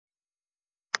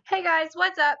Hey guys,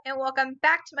 what's up and welcome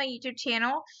back to my YouTube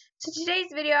channel. So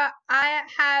today's video, I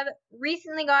have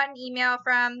recently gotten an email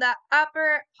from the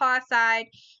Upper Pawside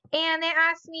and they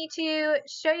asked me to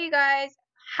show you guys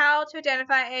how to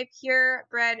identify a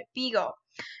purebred beagle.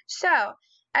 So,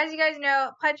 as you guys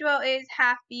know, Pudgewell is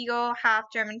half beagle, half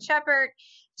German Shepherd.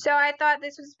 So I thought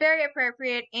this was very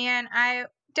appropriate and I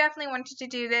definitely wanted to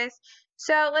do this.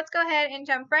 So let's go ahead and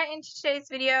jump right into today's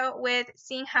video with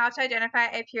seeing how to identify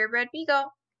a purebred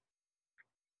beagle.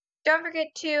 Don't forget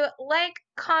to like,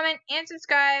 comment, and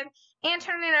subscribe, and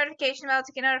turn on the notification bell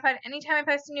to get notified anytime I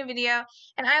post a new video.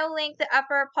 And I will link the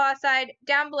Upper Pawside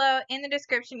down below in the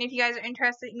description if you guys are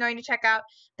interested in going to check out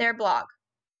their blog.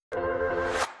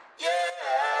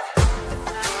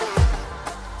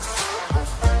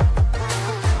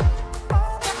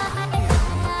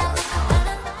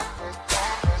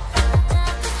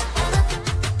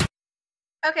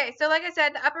 Okay, so like I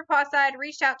said, the Upper Pawside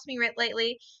reached out to me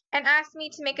lately and asked me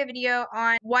to make a video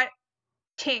on what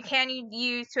can you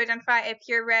use to identify a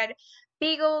purebred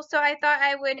beagle. So I thought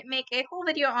I would make a whole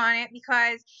video on it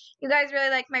because you guys really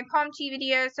like my palm tree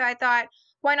video. So I thought,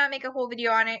 why not make a whole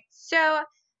video on it? So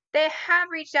they have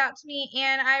reached out to me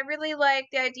and I really like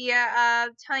the idea of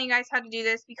telling you guys how to do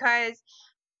this because,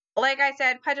 like I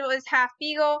said, Pudgewell is half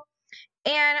beagle.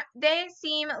 And they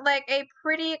seem like a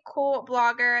pretty cool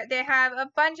blogger. They have a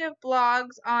bunch of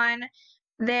blogs on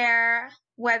their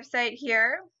website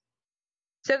here.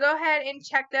 So go ahead and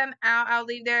check them out. I'll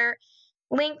leave their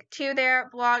link to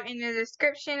their blog in the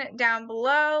description down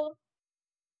below.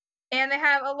 And they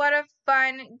have a lot of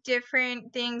fun,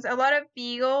 different things, a lot of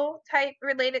beagle type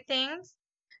related things.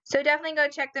 So definitely go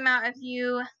check them out if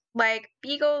you like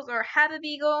beagles or have a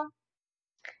beagle.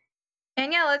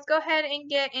 And yeah, let's go ahead and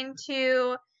get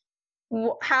into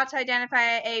how to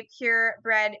identify a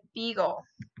purebred beagle.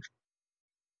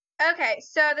 Okay,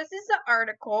 so this is the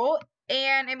article,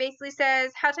 and it basically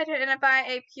says how to identify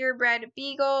a purebred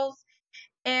beagles,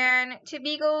 and to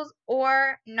beagles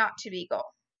or not to beagle.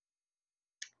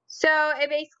 So it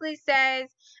basically says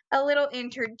a little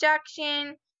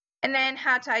introduction, and then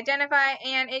how to identify,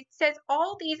 and it says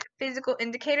all these physical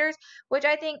indicators, which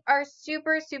I think are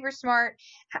super, super smart,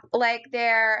 like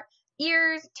their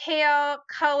ears, tail,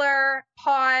 color,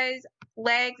 paws,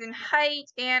 legs, and height,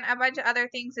 and a bunch of other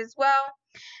things as well.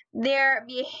 Their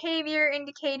behavior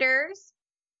indicators,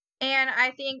 and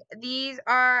I think these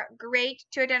are great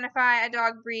to identify a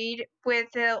dog breed with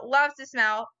loves to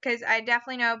smell, because I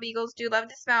definitely know beagles do love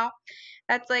to smell.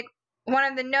 That's like one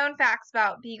of the known facts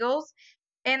about beagles.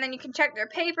 And then you can check their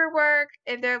paperwork,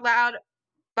 if they're loud,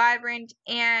 vibrant,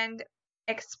 and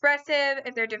expressive,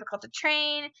 if they're difficult to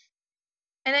train.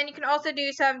 And then you can also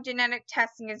do some genetic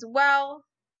testing as well.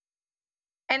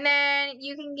 And then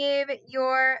you can give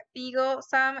your beagle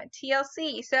some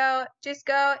TLC. So just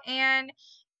go and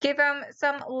give them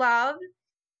some love.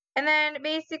 And then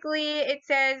basically it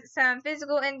says some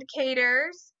physical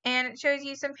indicators, and it shows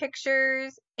you some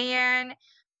pictures, and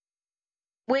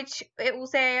which it will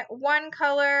say 1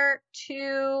 color,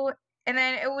 2, and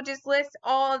then it will just list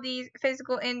all of these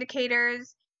physical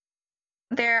indicators,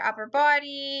 their upper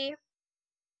body,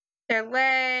 their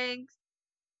legs,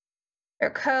 their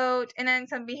coat, and then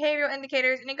some behavioral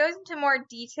indicators, and it goes into more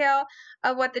detail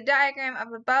of what the diagram up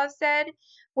above said,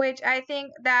 which I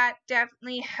think that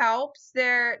definitely helps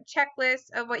their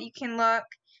checklist of what you can look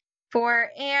for.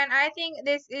 And I think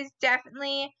this is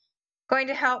definitely going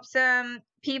to help some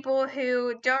people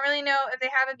who don't really know if they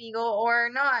have a beagle or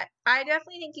not. I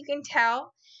definitely think you can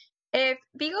tell. If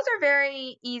beagles are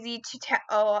very easy to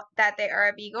tell that they are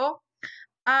a beagle.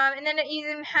 And then it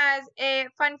even has a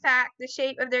fun fact: the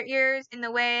shape of their ears and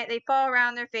the way they fall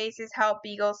around their faces help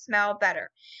beagles smell better.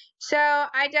 So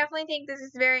I definitely think this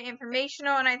is very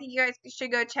informational, and I think you guys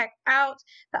should go check out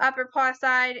the Upper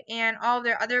Pawside and all of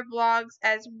their other blogs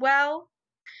as well.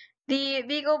 The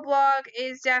Beagle blog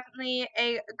is definitely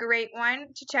a great one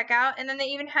to check out. And then they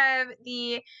even have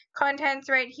the contents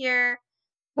right here,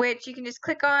 which you can just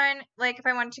click on. Like if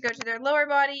I wanted to go to their lower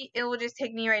body, it will just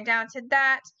take me right down to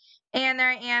that. And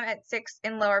there I am at 6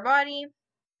 in lower body.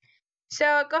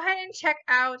 So go ahead and check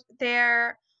out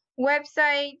their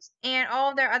website and all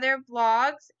of their other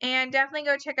blogs, and definitely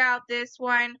go check out this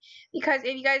one, because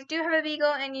if you guys do have a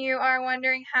beagle and you are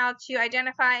wondering how to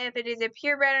identify if it is a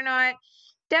purebred or not,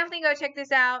 definitely go check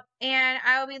this out, and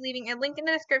I will be leaving a link in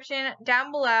the description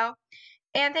down below.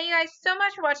 And thank you guys so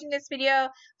much for watching this video.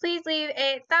 Please leave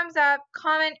a thumbs up,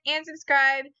 comment, and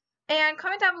subscribe. And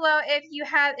comment down below if you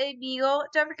have a beagle.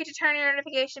 Don't forget to turn on your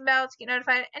notification bell to get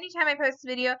notified anytime I post a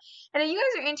video. And if you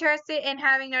guys are interested in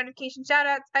having notification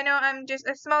shoutouts, I know I'm just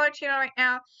a smaller channel right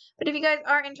now, but if you guys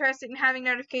are interested in having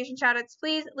notification shoutouts,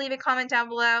 please leave a comment down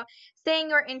below saying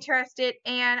you're interested,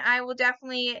 and I will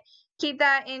definitely keep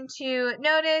that into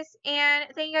notice. And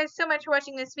thank you guys so much for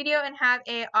watching this video, and have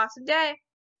an awesome day.